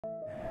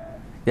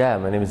Yeah,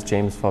 my name is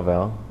James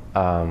Fauvell.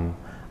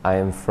 I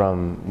am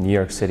from New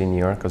York City, New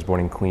York. I was born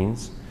in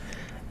Queens.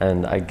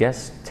 And I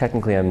guess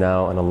technically I'm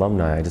now an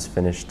alumni. I just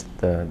finished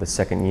the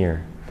second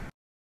year.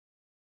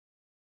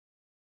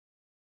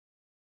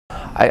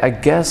 I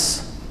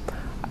guess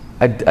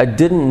I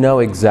didn't know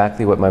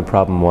exactly what my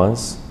problem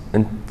was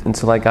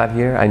until I got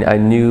here. I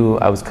knew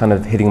I was kind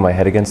of hitting my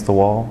head against the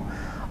wall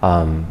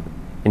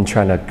in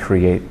trying to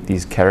create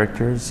these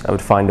characters. I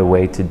would find a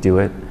way to do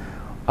it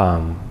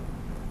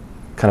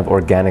kind of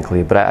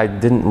organically, but I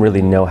didn't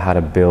really know how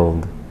to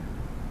build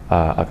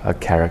a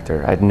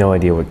character. I had no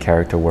idea what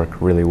character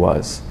work really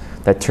was.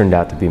 That turned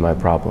out to be my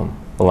problem,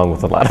 along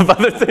with a lot of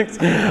other things.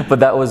 But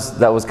that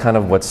was kind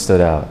of what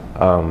stood out.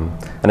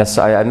 And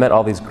I met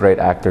all these great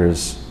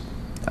actors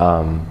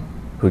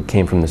who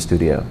came from the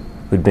studio,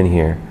 who'd been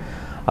here.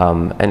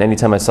 And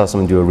anytime I saw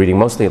someone do a reading,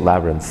 mostly at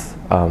Labyrinth,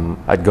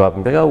 I'd go up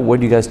and be like, "Oh, where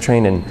do you guys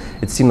train?" And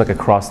it seemed like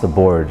across the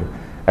board,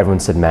 everyone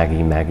said,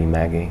 "Maggie, Maggie,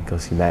 Maggie, go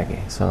see Maggie."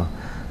 So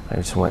I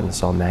just went and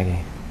saw Maggie.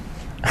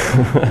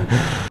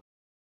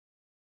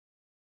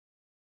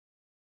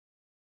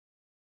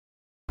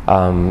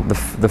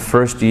 The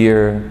first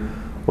year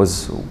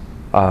was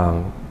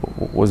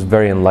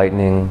very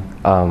enlightening.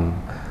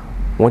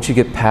 Once you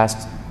get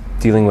past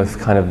dealing with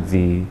kind of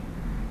the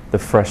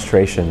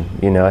frustration,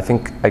 you know, I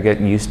think I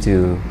get used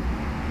to.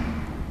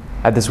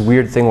 I had this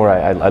weird thing where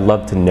I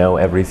love to know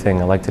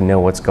everything. I like to know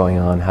what's going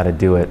on, how to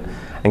do it,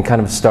 and kind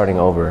of starting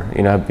over.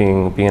 You know,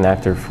 being an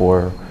actor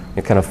for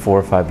kind of 4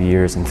 or 5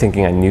 years and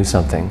thinking I knew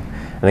something,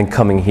 and then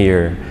coming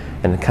here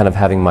and kind of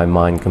having my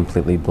mind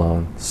completely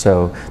blown.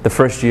 So the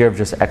first year of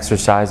just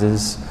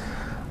exercises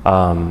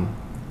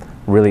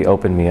really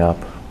opened me up,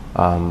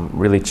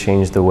 really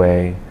changed the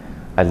way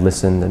I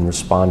listened and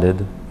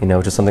responded, you know,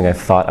 which is something I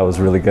thought I was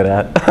really good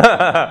at.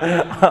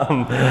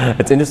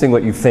 It's interesting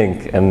what you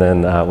think and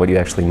then what you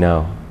actually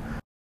know.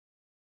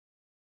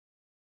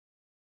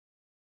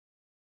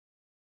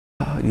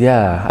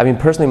 Yeah, I mean,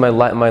 personally,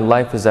 my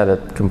life is at a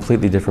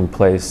completely different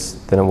place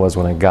than it was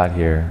when I got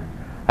here.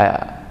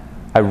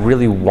 I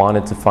really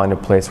wanted to find a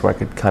place where I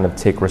could kind of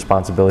take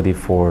responsibility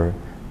for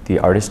the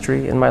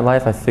artistry in my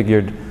life. I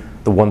figured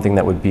the one thing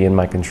that would be in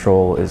my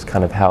control is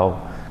kind of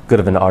how good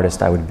of an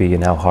artist I would be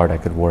and how hard I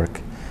could work.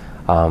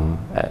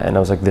 And I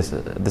was like, this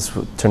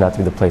turned out to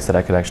be the place that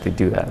I could actually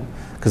do that.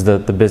 Because the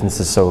business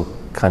is so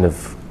kind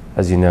of,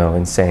 as you know,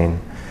 insane.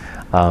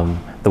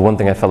 The one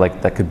thing I felt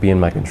like that could be in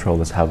my control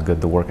is how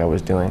good the work I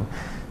was doing.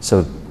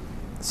 So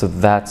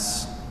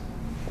that's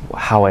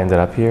how I ended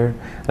up here.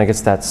 And I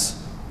guess that's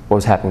what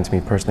was happening to me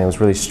personally. I was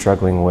really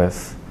struggling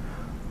with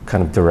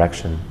kind of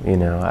direction, you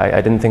know. I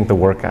didn't think the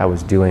work I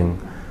was doing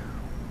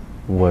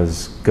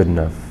was good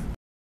enough.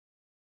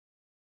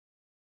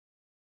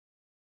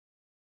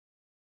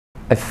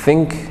 I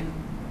think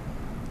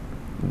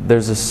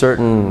there's a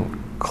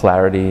certain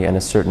clarity and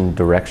a certain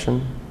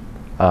direction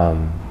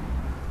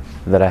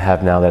that I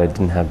have now that I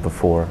didn't have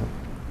before.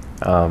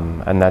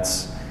 And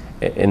that's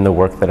in the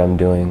work that I'm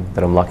doing,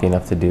 that I'm lucky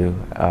enough to do,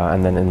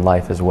 and then in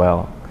life as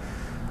well.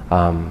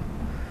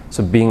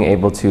 So being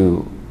able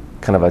to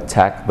kind of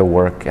attack the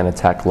work and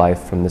attack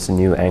life from this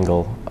new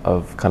angle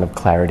of kind of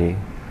clarity.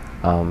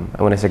 And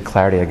when I say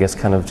clarity, I guess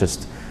kind of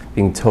just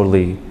being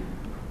totally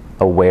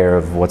aware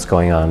of what's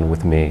going on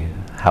with me,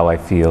 how I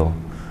feel,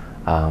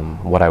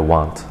 what I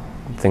want,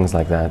 things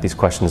like that. These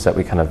questions that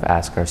we kind of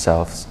ask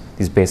ourselves,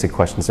 these basic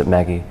questions that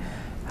Maggie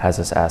has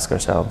us ask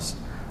ourselves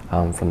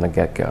from the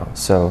get-go.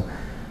 So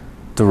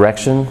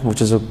direction,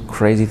 which is a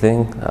crazy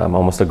thing. I'm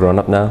almost a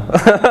grown-up now.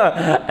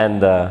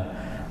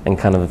 and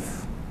kind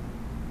of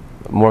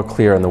more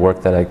clear on the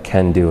work that I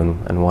can do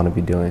and want to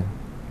be doing.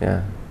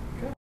 Yeah.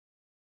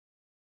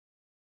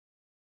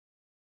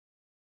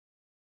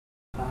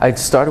 I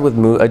just started with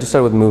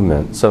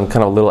movement, so I'm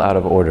kind of a little out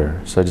of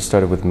order. So I just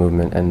started with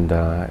movement, and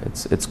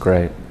it's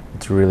great.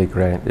 It's really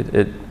great.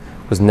 It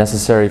was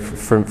necessary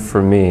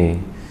for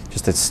me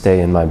just to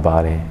stay in my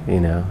body, you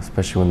know,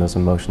 especially when those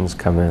emotions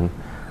come in.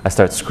 I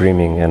start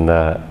screaming and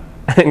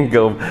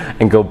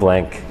go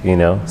blank, you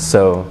know.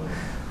 So,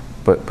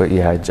 but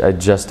yeah, I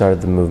just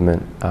started the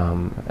movement,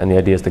 and the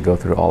idea is to go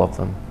through all of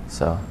them.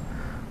 So.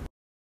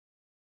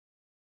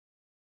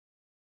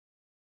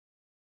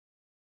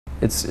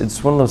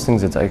 It's one of those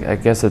things that I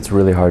guess it's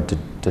really hard to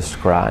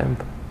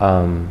describe.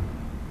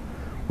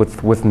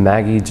 With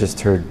Maggie,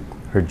 just her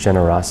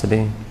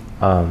generosity.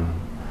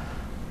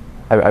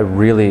 I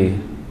really,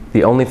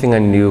 the only thing I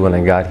knew when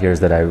I got here is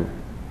that I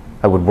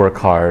would work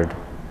hard,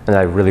 and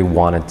I really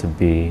wanted to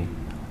be,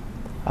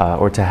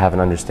 or to have an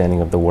understanding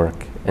of the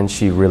work. And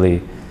she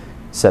really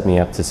set me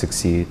up to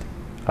succeed.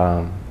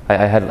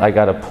 I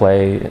got a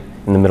play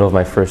in the middle of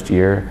my first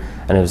year,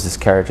 and it was this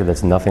character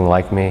that's nothing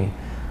like me.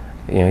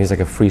 You know, he's like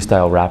a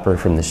freestyle rapper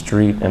from the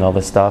street and all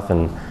this stuff,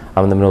 and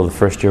I'm in the middle of the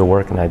first year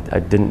work, and I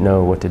didn't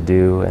know what to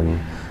do, and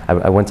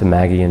I went to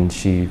Maggie, and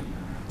she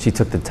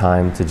took the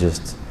time to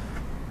just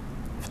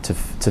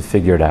to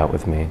figure it out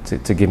with me,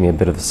 to give me a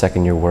bit of the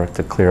second year work,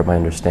 to clear up my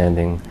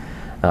understanding,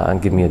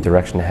 and give me a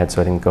direction ahead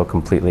so I didn't go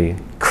completely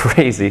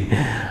crazy.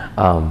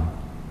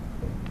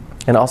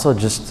 And also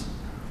just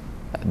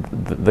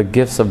the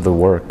gifts of the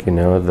work, you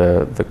know,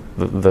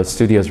 the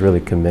studio is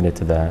really committed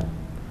to that.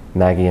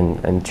 Maggie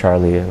and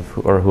Charlie,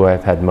 or who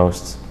I've had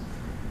most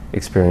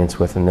experience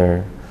with, and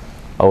they're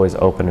always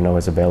open and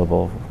always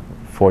available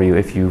for you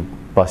if you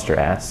bust your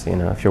ass, you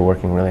know. If you're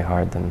working really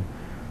hard, then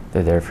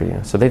they're there for you.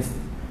 So they've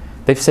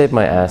saved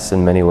my ass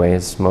in many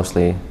ways,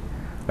 mostly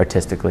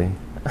artistically.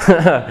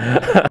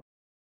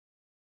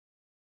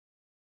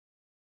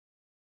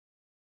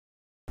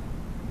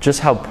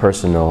 Just how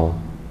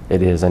personal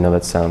it is. I know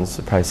that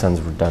probably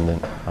sounds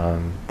redundant,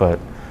 but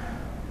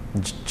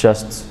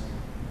just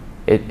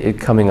it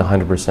coming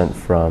 100%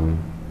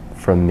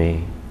 from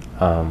me,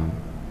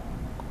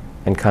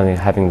 and kind of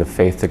having the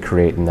faith to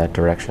create in that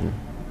direction.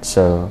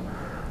 So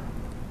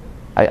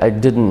I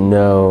didn't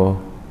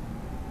know.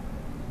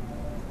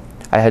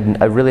 I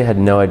really had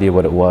no idea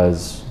what it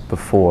was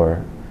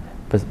before,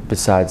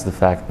 besides the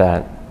fact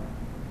that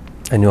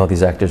I knew all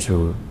these actors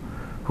who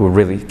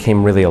really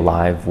came really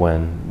alive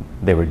when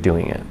they were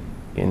doing it,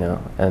 you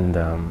know. And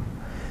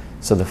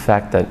so the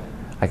fact that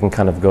I can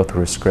kind of go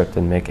through a script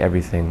and make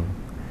everything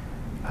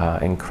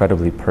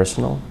incredibly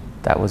personal,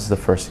 that was the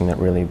first thing that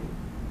really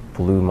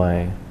blew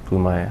my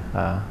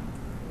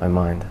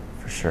mind,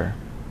 for sure.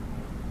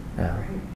 Yeah.